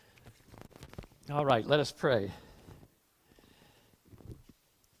All right, let us pray.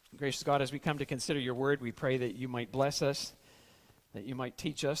 Gracious God, as we come to consider your word, we pray that you might bless us, that you might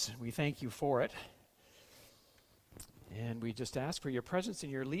teach us. We thank you for it. And we just ask for your presence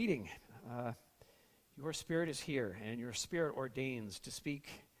and your leading. Your Spirit is here, and your Spirit ordains to speak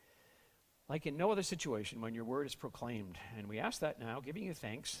like in no other situation when your word is proclaimed. And we ask that now, giving you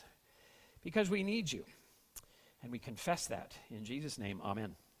thanks, because we need you. And we confess that. In Jesus' name,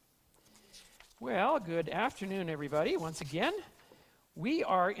 amen. Well, good afternoon, everybody. Once again, we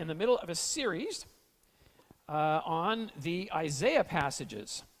are in the middle of a series on the Isaiah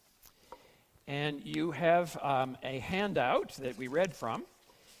passages. And you have a handout that we read from,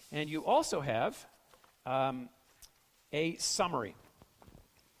 and you also have a summary.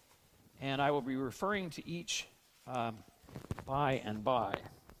 And I will be referring to each by and by.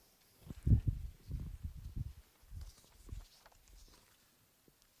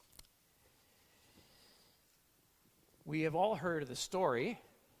 We have all heard of the story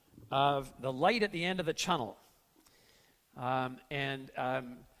of the light at the end of the tunnel. I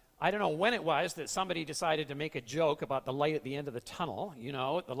don't know when it was that somebody decided to make a joke about the light at the end of the tunnel. You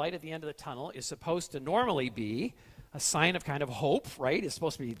know, the light at the end of the tunnel is supposed to normally be a sign of kind of hope, right? It's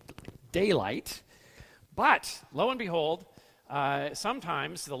supposed to be daylight. But, lo and behold,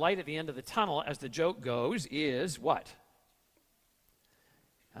 sometimes the light at the end of the tunnel, as the joke goes, is what?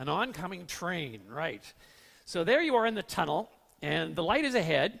 An oncoming train, right? So there you are in the tunnel, and the light is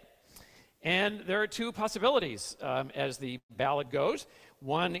ahead, and there are two possibilities as the ballad goes.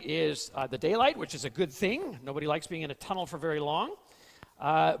 One is the daylight, which is a good thing. Nobody likes being in a tunnel for very long.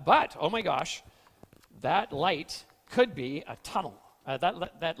 But, oh my gosh, that light could be a tunnel.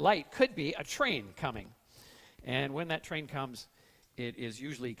 That light could be a train coming. And when that train comes, it is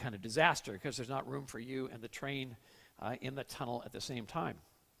usually kind of disaster because there's not room for you and the train in the tunnel at the same time.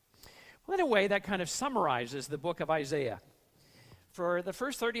 Well, in a way, that kind of summarizes the book of Isaiah. For the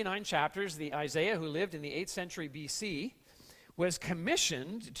first 39 chapters, the Isaiah who lived in the 8th century BC was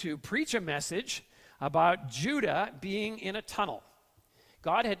commissioned to preach a message about Judah being in a tunnel.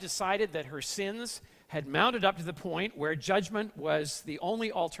 God had decided that her sins had mounted up to the point where judgment was the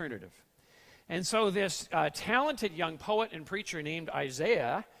only alternative. And so this talented young poet and preacher named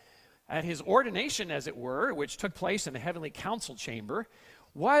Isaiah, at his ordination, as it were, which took place in the heavenly council chamber,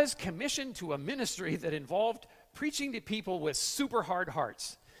 was commissioned to a ministry that involved preaching to people with super hard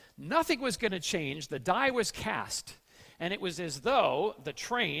hearts. Nothing was going to change. The die was cast, and it was as though the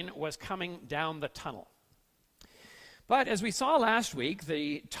train was coming down the tunnel. But as we saw last week,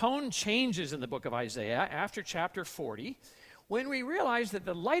 the tone changes in the book of Isaiah after chapter 40, when we realize that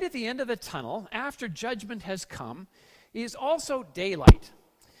the light at the end of the tunnel, after judgment has come, is also daylight.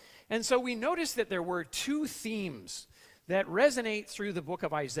 And so we notice that there were two themes that resonate through the book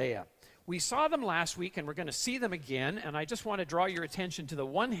of Isaiah. We saw them last week, and we're going to see them again, and I just want to draw your attention to the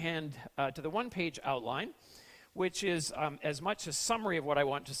one-page outline, which is as much a summary of what I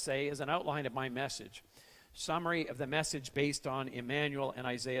want to say as an outline of my message. Summary of the message based on Emmanuel and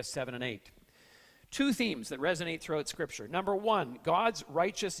Isaiah 7 and 8. Two themes that resonate throughout Scripture. Number one, God's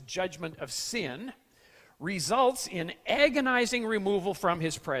righteous judgment of sin results in agonizing removal from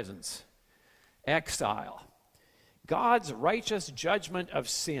his presence. Exile. God's righteous judgment of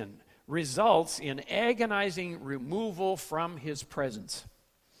sin results in agonizing removal from his presence.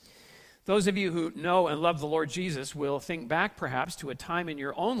 Those of you who know and love the Lord Jesus will think back perhaps to a time in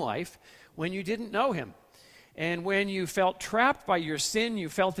your own life when you didn't know him. And when you felt trapped by your sin, you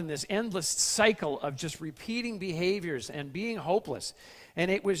felt in this endless cycle of just repeating behaviors and being hopeless. And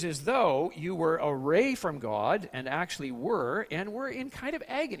it was as though you were away from God and actually were in kind of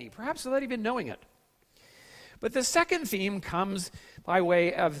agony, perhaps without even knowing it. But the second theme comes by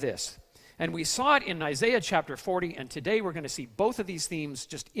way of this. And we saw it in Isaiah chapter 40, and today we're going to see both of these themes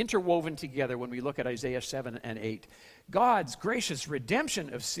just interwoven together when we look at Isaiah 7 and 8. God's gracious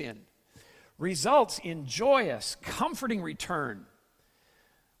redemption of sin results in joyous, comforting return.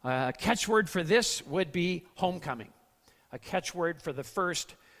 A catchword for this would be homecoming. A catchword for the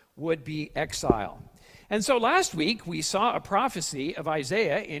first would be exile. And so last week we saw a prophecy of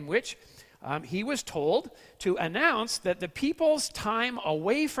Isaiah in which he was told to announce that the people's time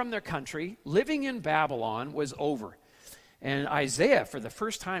away from their country, living in Babylon, was over. And Isaiah, for the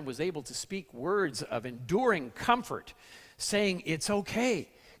first time, was able to speak words of enduring comfort, saying, it's okay.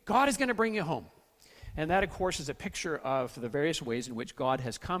 God is going to bring you home. And that, of course, is a picture of the various ways in which God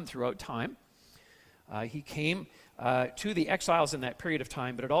has come throughout time. He came to the exiles in that period of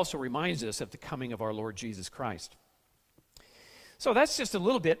time, but it also reminds us of the coming of our Lord Jesus Christ. So that's just a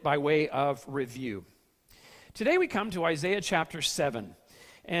little bit by way of review. Today we come to Isaiah chapter 7.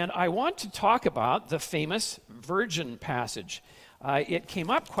 And I want to talk about the famous virgin passage. It came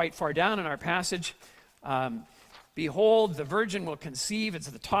up quite far down in our passage. Behold, the virgin will conceive. It's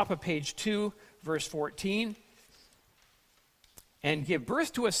at the top of page 2, verse 14. And give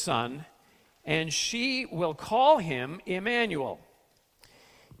birth to a son, and she will call him Emmanuel.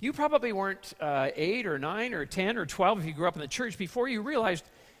 You probably weren't 8 or 9 or 10 or 12 if you grew up in the church before you realized,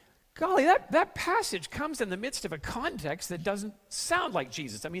 golly, that passage comes in the midst of a context that doesn't sound like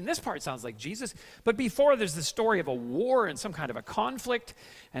Jesus. I mean, this part sounds like Jesus, but before there's the story of a war and some kind of a conflict,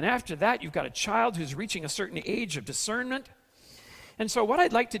 and after that you've got a child who's reaching a certain age of discernment. And so what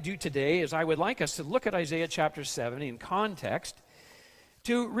I'd like to do today is I would like us to look at Isaiah chapter 7 in context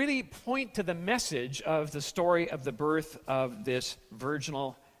to really point to the message of the story of the birth of this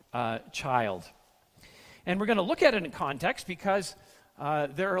virginal child. And we're going to look at it in context because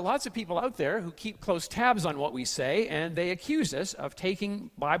there are lots of people out there who keep close tabs on what we say, and they accuse us of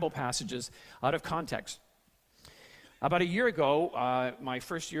taking Bible passages out of context. About a year ago, my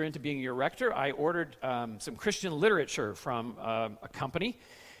first year into being your rector, I ordered some Christian literature from a company,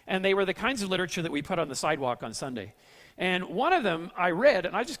 and they were the kinds of literature that we put on the sidewalk on Sunday. And one of them I read,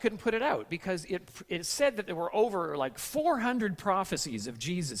 and I just couldn't put it out because it said that there were over like 400 prophecies of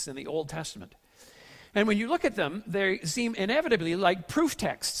Jesus in the Old Testament. And when you look at them, they seem inevitably like proof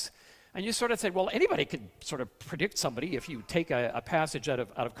texts. And you sort of say, well, anybody could sort of predict somebody if you take a passage out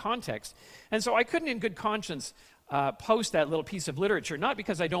of context. And so I couldn't in good conscience post that little piece of literature, not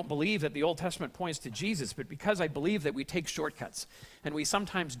because I don't believe that the Old Testament points to Jesus, but because I believe that we take shortcuts. And we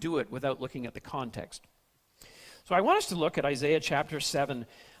sometimes do it without looking at the context. So I want us to look at Isaiah chapter 7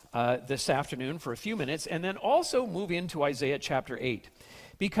 this afternoon for a few minutes, and then also move into Isaiah chapter 8.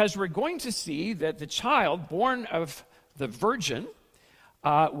 Because we're going to see that the child born of the virgin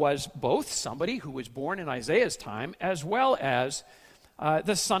was both somebody who was born in Isaiah's time as well as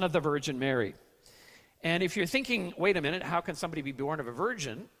the son of the Virgin Mary. And if you're thinking, wait a minute, how can somebody be born of a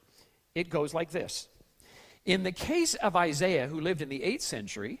virgin? It goes like this. In the case of Isaiah, who lived in the 8th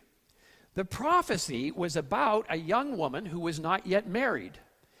century, the prophecy was about a young woman who was not yet married.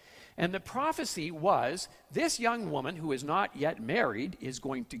 And the prophecy was, this young woman who is not yet married is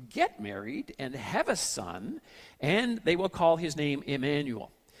going to get married and have a son, and they will call his name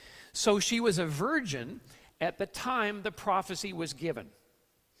Emmanuel. So she was a virgin at the time the prophecy was given.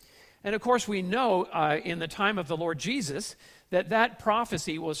 And of course, we know in the time of the Lord Jesus that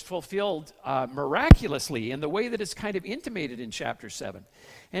prophecy was fulfilled miraculously in the way that it's kind of intimated in chapter 7.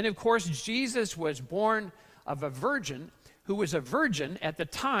 And of course, Jesus was born of a virgin who was a virgin at the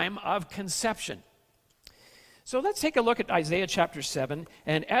time of conception. So let's take a look at Isaiah chapter 7,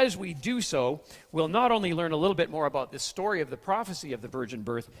 and as we do so, we'll not only learn a little bit more about the story of the prophecy of the virgin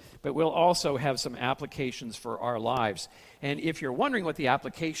birth, but we'll also have some applications for our lives. And if you're wondering what the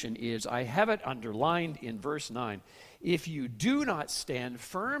application is, I have it underlined in verse 9. If you do not stand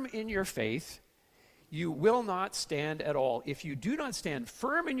firm in your faith, you will not stand at all. If you do not stand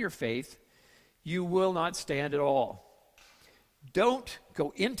firm in your faith, you will not stand at all. Don't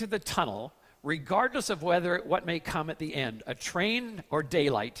go into the tunnel, regardless of what may come at the end, a train or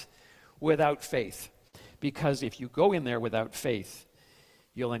daylight, without faith. Because if you go in there without faith,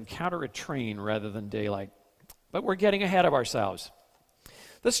 you'll encounter a train rather than daylight. But we're getting ahead of ourselves.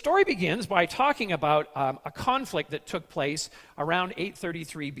 The story begins by talking about a conflict that took place around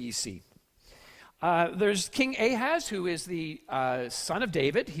 833 BC. There's King Ahaz, who is the son of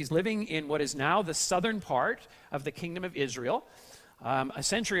David. He's living in what is now the southern part of the kingdom of Israel. A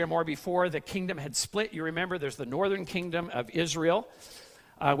century or more before the kingdom had split, you remember there's the northern kingdom of Israel,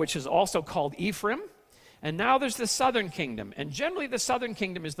 which is also called Ephraim. And now there's the southern kingdom. And generally the southern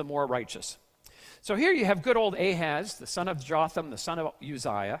kingdom is the more righteous. So here you have good old Ahaz, the son of Jotham, the son of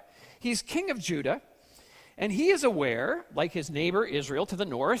Uzziah. He's king of Judah. And he is aware, like his neighbor Israel to the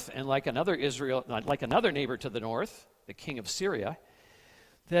north, and like another neighbor to the north, the king of Syria,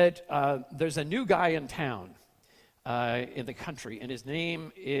 that there's a new guy in town in the country, and his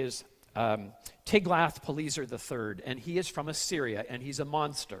name is Tiglath-Pileser III, and he is from Assyria, and he's a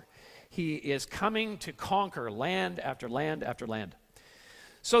monster. He is coming to conquer land after land after land.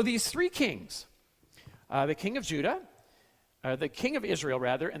 So these three kings, the king of Judah, the king of Israel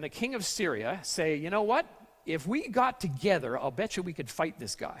rather, and the king of Syria say, you know what? If we got together, I'll bet you we could fight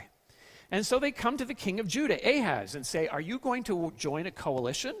this guy. And so they come to the king of Judah, Ahaz, and say, are you going to join a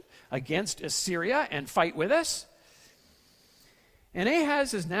coalition against Assyria and fight with us? And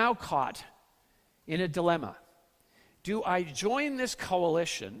Ahaz is now caught in a dilemma. Do I join this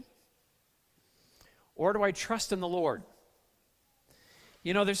coalition, or do I trust in the Lord?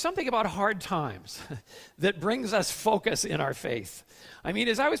 You know, there's something about hard times that brings us focus in our faith. I mean,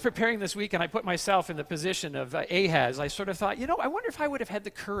 as I was preparing this week and I put myself in the position of Ahaz, I sort of thought, I wonder if I would have had the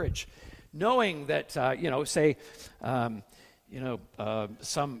courage, knowing that,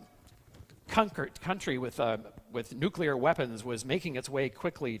 some country with nuclear weapons was making its way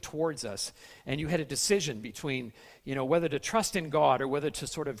quickly towards us, and you had a decision between, whether to trust in God or whether to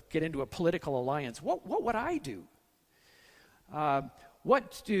sort of get into a political alliance. What would I do?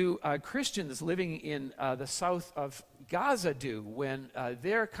 What do Christians living in the south of Gaza do when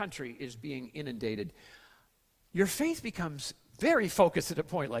their country is being inundated? Your faith becomes very focused at a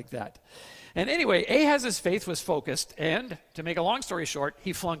point like that. And anyway, Ahaz's faith was focused, and to make a long story short,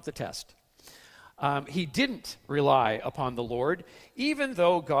 he flunked the test. He didn't rely upon the Lord, even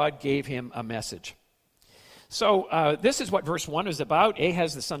though God gave him a message. So this is what verse 1 is about.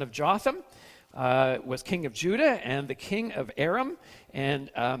 Ahaz, the son of Jotham, was king of Judah, and the king of Aram,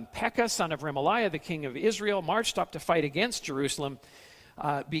 and Pekah, son of Remaliah, the king of Israel, marched up to fight against Jerusalem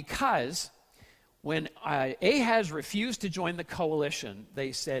because when Ahaz refused to join the coalition,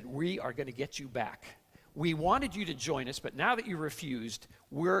 they said, "We are going to get you back. We wanted you to join us, but now that you refused,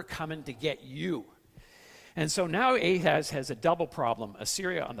 we're coming to get you." And so now Ahaz has a double problem: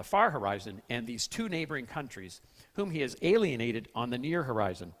 Assyria on the far horizon and these two neighboring countries whom he has alienated on the near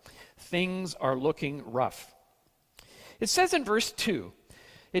horizon. Things are looking rough. It says in verse 2,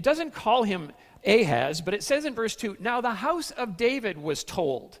 it doesn't call him Ahaz, but it says in verse 2, "Now the house of David was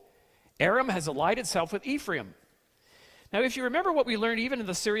told, Aram has allied itself with Ephraim." Now, if you remember what we learned even in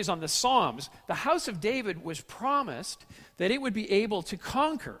the series on the Psalms, the house of David was promised that it would be able to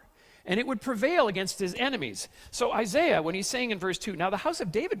conquer and it would prevail against his enemies. So Isaiah, when he's saying in verse 2, "Now the house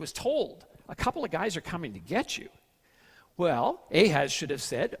of David was told, a couple of guys are coming to get you." Well, Ahaz should have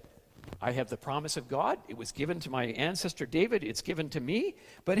said, "I have the promise of God. It was given to my ancestor David. It's given to me."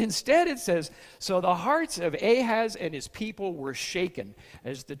 But instead it says, "So the hearts of Ahaz and his people were shaken,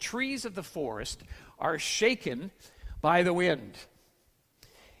 as the trees of the forest are shaken by the wind."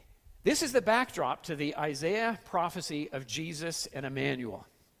 This is the backdrop to the Isaiah prophecy of Jesus and Emmanuel.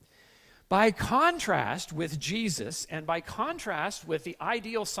 By contrast with Jesus, and by contrast with the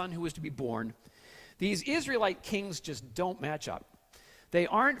ideal son who was to be born, these Israelite kings just don't match up. They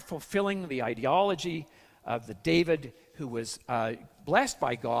aren't fulfilling the ideology of the David who was blessed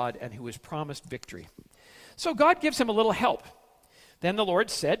by God and who was promised victory. So God gives him a little help. Then the Lord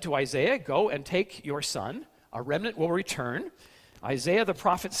said to Isaiah, "Go and take your son. A remnant will return." Isaiah, the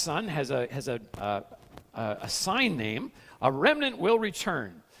prophet's son, has a sign name. A remnant will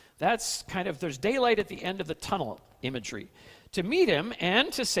return. That's kind of, there's daylight at the end of the tunnel imagery. To meet him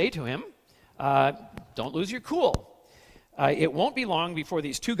and to say to him, don't lose your cool. It won't be long before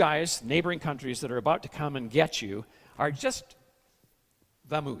these two guys, neighboring countries that are about to come and get you, are just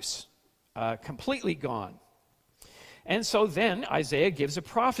vamoose, completely gone. And so then Isaiah gives a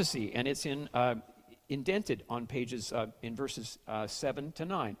prophecy, and it's indented on pages in verses 7 to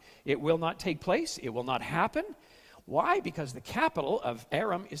 9. It will not take place. It will not happen. Why? Because the capital of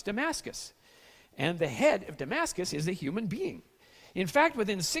Aram is Damascus, and the head of Damascus is a human being. In fact,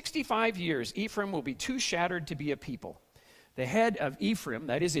 within 65 years, Ephraim will be too shattered to be a people. The head of Ephraim,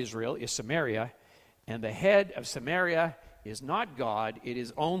 that is Israel, is Samaria, and the head of Samaria is not God, it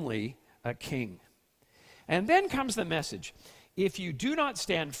is only a king. And then comes the message: if you do not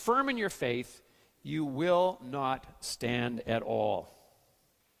stand firm in your faith, you will not stand at all.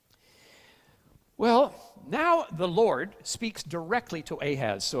 Well, now the Lord speaks directly to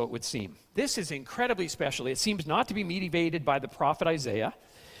Ahaz, so it would seem. This is incredibly special. It seems not to be mediated by the prophet Isaiah.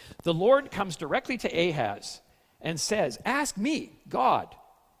 The Lord comes directly to Ahaz and says, "Ask me, God,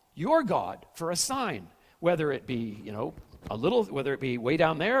 your God, for a sign, whether it be, a little, whether it be way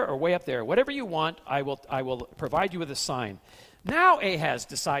down there or way up there. Whatever you want, I will provide you with a sign." Now Ahaz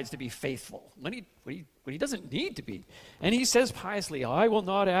decides to be faithful when he doesn't need to be. And he says piously, "I will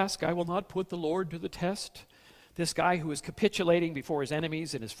not ask, I will not put the Lord to the test." This guy who is capitulating before his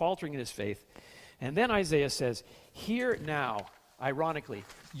enemies and is faltering in his faith. And then Isaiah says, "Hear now, ironically,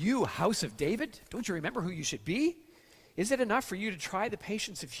 you house of David, don't you remember who you should be? Is it enough for you to try the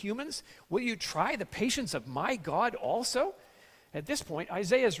patience of humans? Will you try the patience of my God also?" At this point,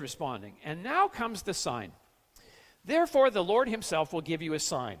 Isaiah is responding. And now comes the sign. "Therefore, the Lord himself will give you a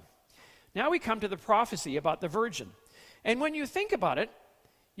sign." Now we come to the prophecy about the virgin. And when you think about it,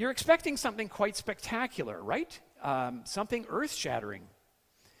 you're expecting something quite spectacular, right? Something earth-shattering.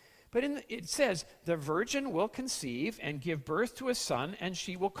 But it says, "The virgin will conceive and give birth to a son, and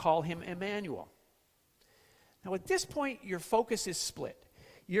she will call him Emmanuel." Now at this point, your focus is split.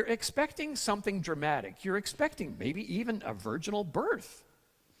 You're expecting something dramatic. You're expecting maybe even a virginal birth.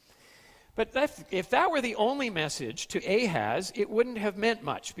 But if that were the only message to Ahaz, it wouldn't have meant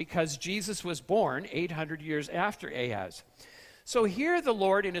much because Jesus was born 800 years after Ahaz. So here the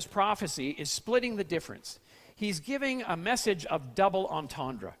Lord in his prophecy is splitting the difference. He's giving a message of double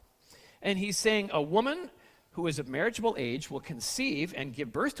entendre. And he's saying a woman who is of marriageable age will conceive and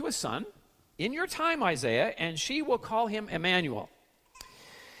give birth to a son in your time, Isaiah, and she will call him Emmanuel.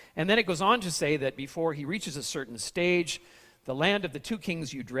 And then it goes on to say that before he reaches a certain stage, the land of the two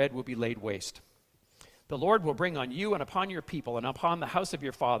kings you dread will be laid waste. The Lord will bring on you and upon your people and upon the house of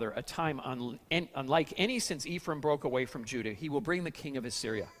your father a time unlike any since Ephraim broke away from Judah. He will bring the king of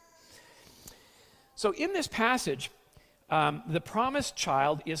Assyria. So in this passage, the promised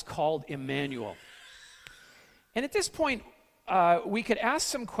child is called Emmanuel. And at this point, we could ask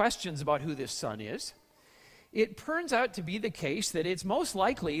some questions about who this son is. It turns out to be the case that it's most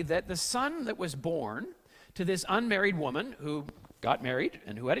likely that the son that was born to this unmarried woman who got married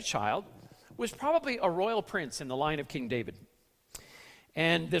and who had a child was probably a royal prince in the line of King David.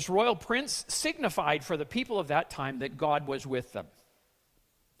 And this royal prince signified for the people of that time that God was with them.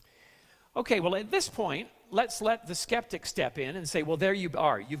 Okay, well, at this point, let's let the skeptic step in and say, well, there you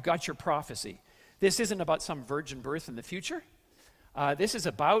are. You've got your prophecy. This isn't about some virgin birth in the future. This is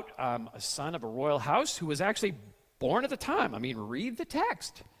about a son of a royal house who was actually born at the time. I mean, read the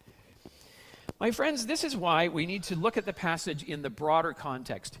text. My friends, this is why we need to look at the passage in the broader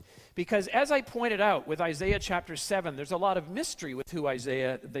context. Because as I pointed out with Isaiah chapter 7, there's a lot of mystery with who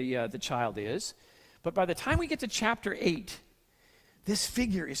Isaiah, the child, is. But by the time we get to chapter 8, this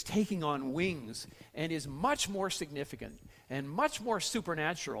figure is taking on wings and is much more significant and much more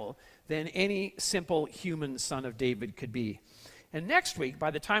supernatural than any simple human son of David could be. And next week,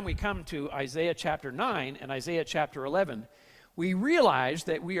 by the time we come to Isaiah chapter 9 and Isaiah chapter 11, we realize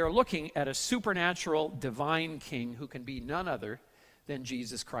that we are looking at a supernatural divine king who can be none other than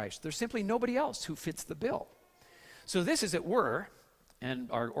Jesus Christ. There's simply nobody else who fits the bill. So this, as it were, and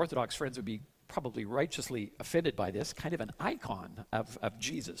our Orthodox friends would be probably righteously offended by this, kind of an icon of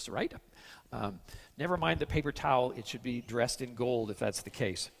Jesus, right? Never mind the paper towel, it should be dressed in gold if that's the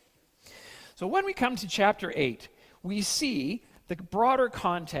case. So when we come to chapter 8, we see the broader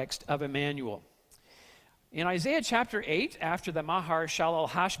context of Emmanuel. In Isaiah chapter 8, after the Mahar Shalal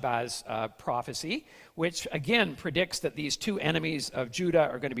Hashbaz prophecy, which again predicts that these two enemies of Judah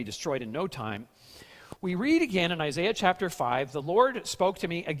are going to be destroyed in no time, we read again in Isaiah chapter 5, the Lord spoke to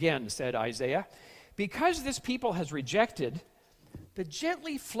me again, said Isaiah, because this people has rejected the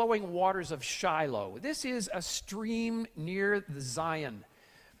gently flowing waters of Shiloh. This is a stream near the Zion.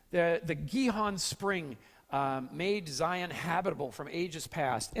 The Gihon spring made Zion habitable from ages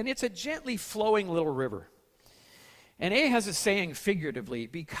past, and it's a gently flowing little river. And Ahaz is saying figuratively,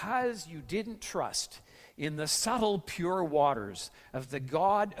 because you didn't trust in the subtle, pure waters of the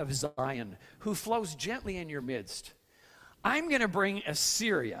God of Zion, who flows gently in your midst, I'm going to bring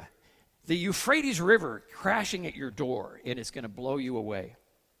Assyria, the Euphrates River, crashing at your door, and it's going to blow you away.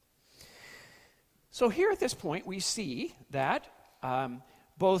 So here at this point, we see that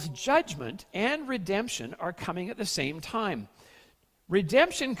both judgment and redemption are coming at the same time.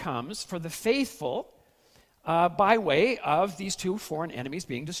 Redemption comes for the faithful by way of these two foreign enemies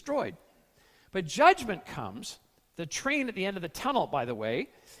being destroyed. But judgment comes, the train at the end of the tunnel, by the way,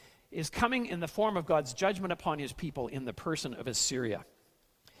 is coming in the form of God's judgment upon his people in the person of Assyria.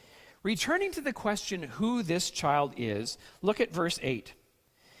 Returning to the question who this child is, look at verse 8.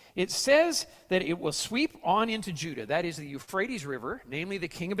 It says that it will sweep on into Judah, that is the Euphrates River, namely the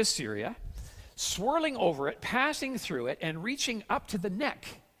king of Assyria, swirling over it, passing through it, and reaching up to the neck.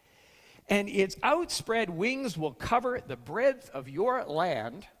 And its outspread wings will cover the breadth of your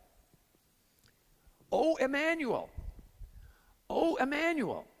land. O Emmanuel. O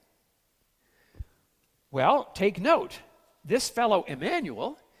Emmanuel. Well, take note. This fellow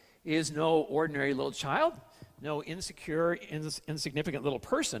Emmanuel is no ordinary little child, no insecure, insignificant little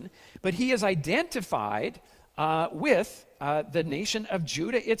person, but he is identified with the nation of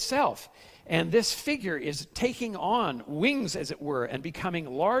Judah itself. And this figure is taking on wings, as it were, and becoming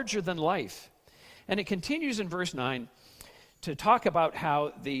larger than life. And it continues in verse 9 to talk about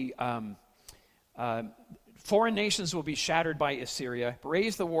how the foreign nations will be shattered by Assyria.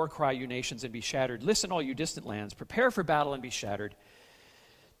 Raise the war cry, you nations, and be shattered. Listen, all you distant lands. Prepare for battle and be shattered.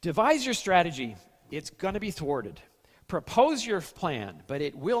 Devise your strategy. It's going to be thwarted. Propose your plan, but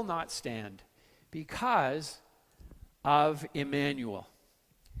it will not stand because of Emmanuel,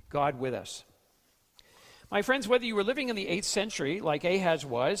 God with us. My friends, whether you were living in the 8th century like Ahaz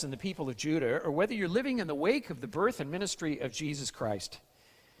was and the people of Judah, or whether you're living in the wake of the birth and ministry of Jesus Christ,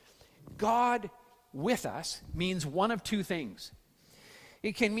 God with us means one of two things.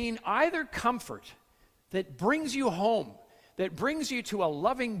 It can mean either comfort that brings you home, that brings you to a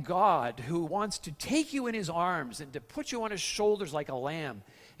loving God who wants to take you in his arms and to put you on his shoulders like a lamb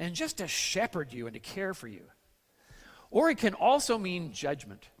and just to shepherd you and to care for you. Or it can also mean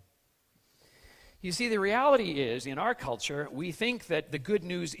judgment. You see, the reality is, in our culture, we think that the good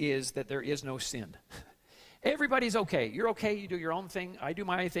news is that there is no sin. Everybody's okay. You're okay, you do your own thing, I do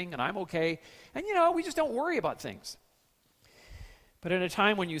my thing, and I'm okay. And we just don't worry about things. But in a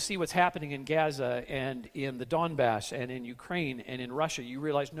time when you see what's happening in Gaza and in the Donbass and in Ukraine and in Russia, you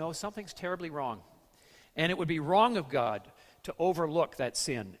realize, no, something's terribly wrong. And it would be wrong of God to overlook that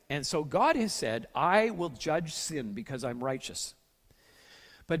sin. And so God has said, I will judge sin because I'm righteous.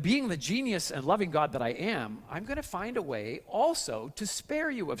 But being the genius and loving God that I am, I'm going to find a way also to spare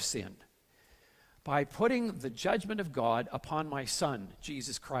you of sin by putting the judgment of God upon my Son,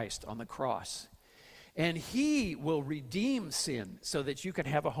 Jesus Christ, on the cross. And he will redeem sin so that you can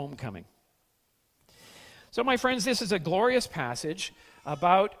have a homecoming. So, my friends, this is a glorious passage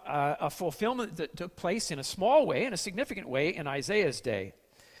about a fulfillment that took place in a small way, in a significant way, in Isaiah's day.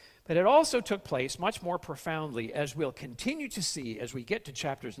 But it also took place much more profoundly, as we'll continue to see as we get to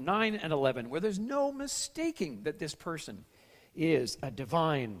chapters 9 and 11, where there's no mistaking that this person is a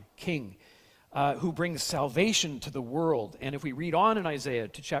divine king who brings salvation to the world. And if we read on in Isaiah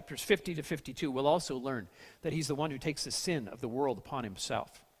to chapters 50 to 52, we'll also learn that he's the one who takes the sin of the world upon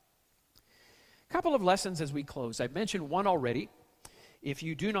himself. A couple of lessons as we close. I've mentioned one already. If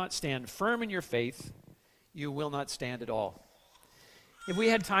you do not stand firm in your faith, you will not stand at all. If we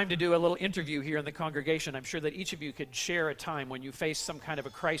had time to do a little interview here in the congregation, I'm sure that each of you could share a time when you face some kind of a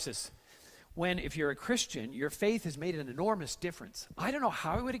crisis, when, if you're a Christian, your faith has made an enormous difference. I don't know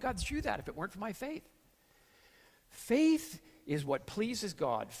how I would have got through that if it weren't for my faith. Faith is what pleases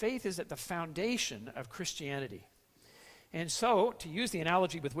God. Faith is at the foundation of Christianity. And so, to use the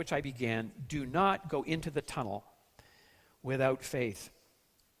analogy with which I began, do not go into the tunnel without faith.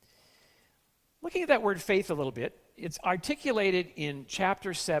 Looking at that word faith a little bit, it's articulated in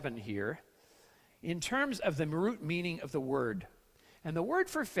chapter 7 here in terms of the root meaning of the word. And the word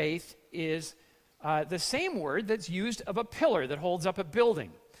for faith is the same word that's used of a pillar that holds up a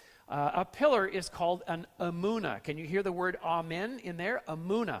building. A pillar is called an amuna. Can you hear the word amen in there?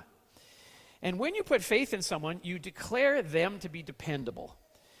 Amuna. And when you put faith in someone, you declare them to be dependable.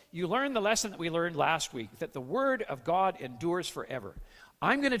 You learn the lesson that we learned last week, that the word of God endures forever.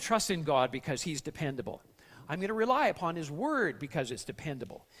 I'm going to trust in God because he's dependable. I'm going to rely upon his word because it's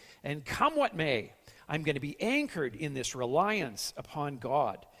dependable. And come what may, I'm going to be anchored in this reliance upon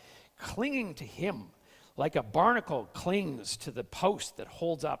God, clinging to him like a barnacle clings to the post that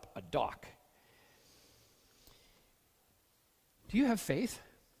holds up a dock. Do you have faith?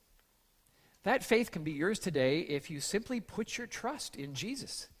 That faith can be yours today if you simply put your trust in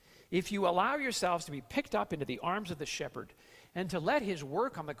Jesus. If you allow yourselves to be picked up into the arms of the shepherd and to let his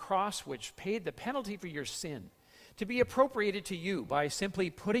work on the cross, which paid the penalty for your sin, to be appropriated to you by simply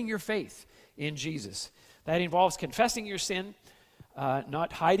putting your faith in Jesus. That involves confessing your sin,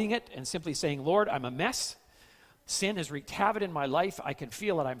 not hiding it, and simply saying, Lord, I'm a mess. Sin has wreaked havoc in my life. I can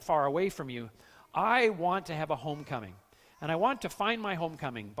feel it. I'm far away from you. I want to have a homecoming. And I want to find my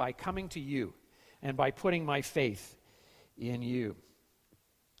homecoming by coming to you and by putting my faith in you.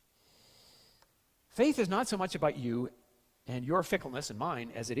 Faith is not so much about you and your fickleness and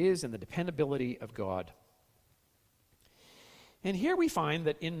mine as it is in the dependability of God. And here we find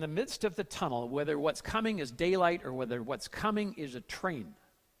that in the midst of the tunnel, whether what's coming is daylight or whether what's coming is a train,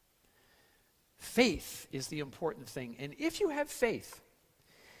 faith is the important thing. And if you have faith,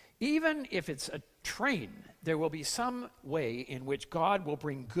 even if it's a train, there will be some way in which God will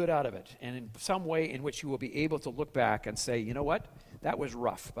bring good out of it, and in some way in which you will be able to look back and say, you know what, that was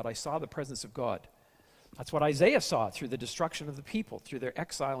rough, but I saw the presence of God. That's what Isaiah saw through the destruction of the people, through their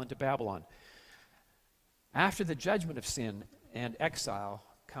exile into Babylon. After the judgment of sin and exile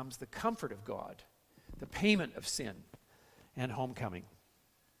comes the comfort of God, the payment of sin, and homecoming.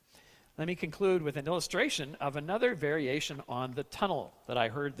 Let me conclude with an illustration of another variation on the tunnel that I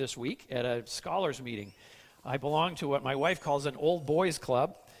heard this week at a scholars meeting. I belong to what my wife calls an old boys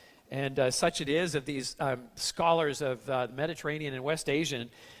club, and such it is of these scholars of the Mediterranean and West Asian.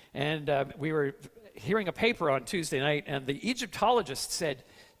 And we were hearing a paper on Tuesday night, and the Egyptologist said,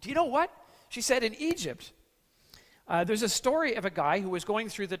 do you know what? She said, in Egypt, there's a story of a guy who was going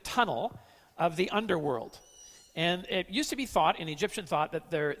through the tunnel of the underworld. And it used to be thought, in Egyptian thought,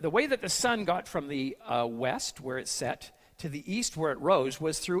 that the way that the sun got from the west, where it set, to the east, where it rose,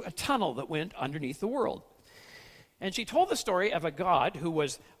 was through a tunnel that went underneath the world. And she told the story of a god who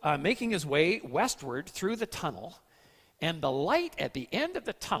was making his way westward through the tunnel, And the light at the end of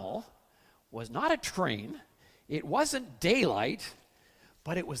the tunnel was not a train, it wasn't daylight,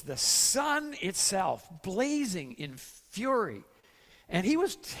 but it was the sun itself, blazing in fury. And he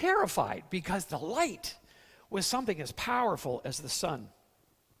was terrified because the light was something as powerful as the sun.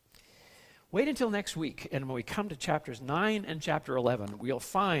 Wait until next week, and when we come to chapters 9 and chapter 11, we'll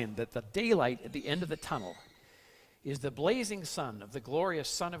find that the daylight at the end of the tunnel is the blazing sun of the glorious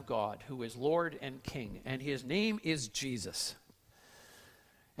Son of God, who is Lord and King, and his name is Jesus.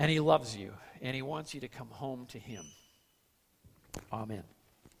 And he loves you, and he wants you to come home to him. Amen.